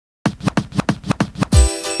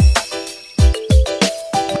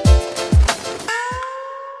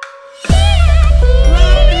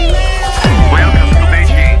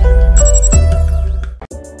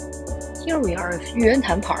of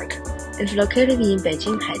Yuyuantan Park is located in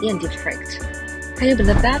Beijing Haidian district. Can you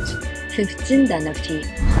believe that? Since Jin Dynasty,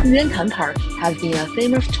 Yuyuantan Park has been a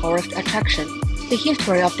famous tourist attraction. The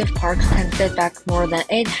history of this park can date back more than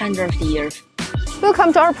 800 years.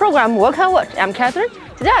 Welcome to our program, Walk and Watch. I'm Catherine.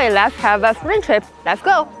 Today, let's have a spring trip. Let's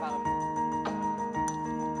go!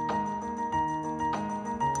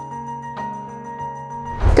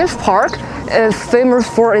 This park is famous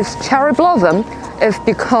for its cherry blossom. It's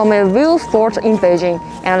become a real sport in Beijing,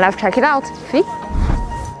 and let's check it out. See?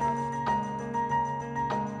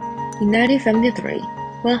 In 1973,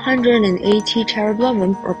 180 cherry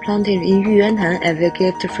blossoms were planted in Yuyuantan as a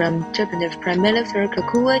gift from Japanese Prime Minister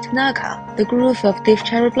Kakuei Tanaka. The growth of these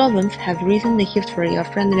cherry blossoms has risen the history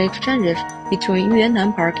of friendly exchanges between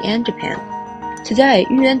Yuyuantan Park and Japan. Today,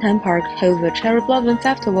 Yuyuantan Park holds a cherry blossom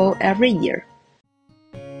festival every year.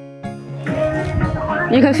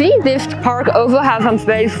 You can see this park also has some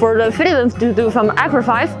space for the citizens to do some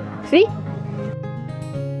exercise. See?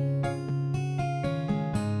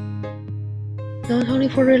 Not only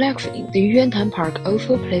for relaxing, the Yuyuantan Park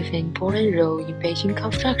also plays an important role in Beijing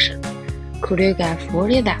construction. Could you guess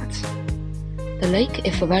what is that? The lake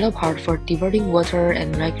is a vital part for diverting water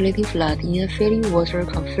and regulating flood in a city water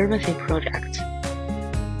conservancy project.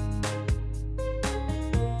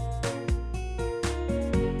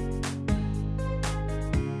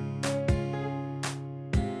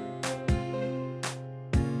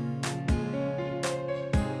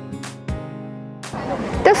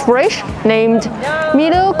 This bridge, named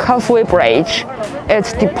Middle Causeway Bridge,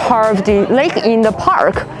 it's the part of the lake in the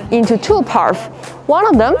park into two parts. One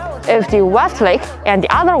of them is the West Lake and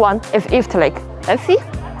the other one is East Lake. Let's see.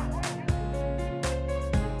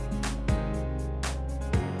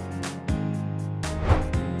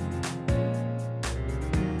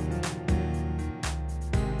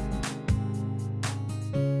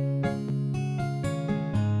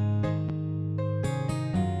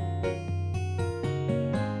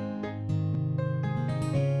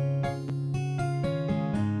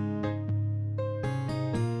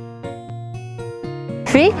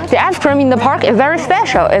 See, the ice cream in the park is very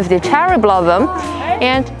special. It's the cherry blossom,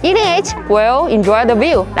 and eating it will enjoy the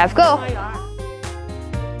view. Let's go!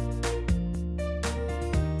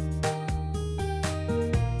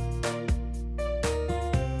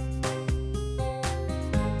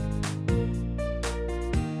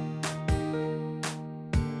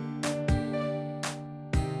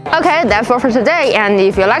 Okay, that's all for today, and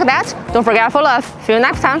if you like that, don't forget to follow us. See you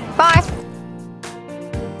next time. Bye!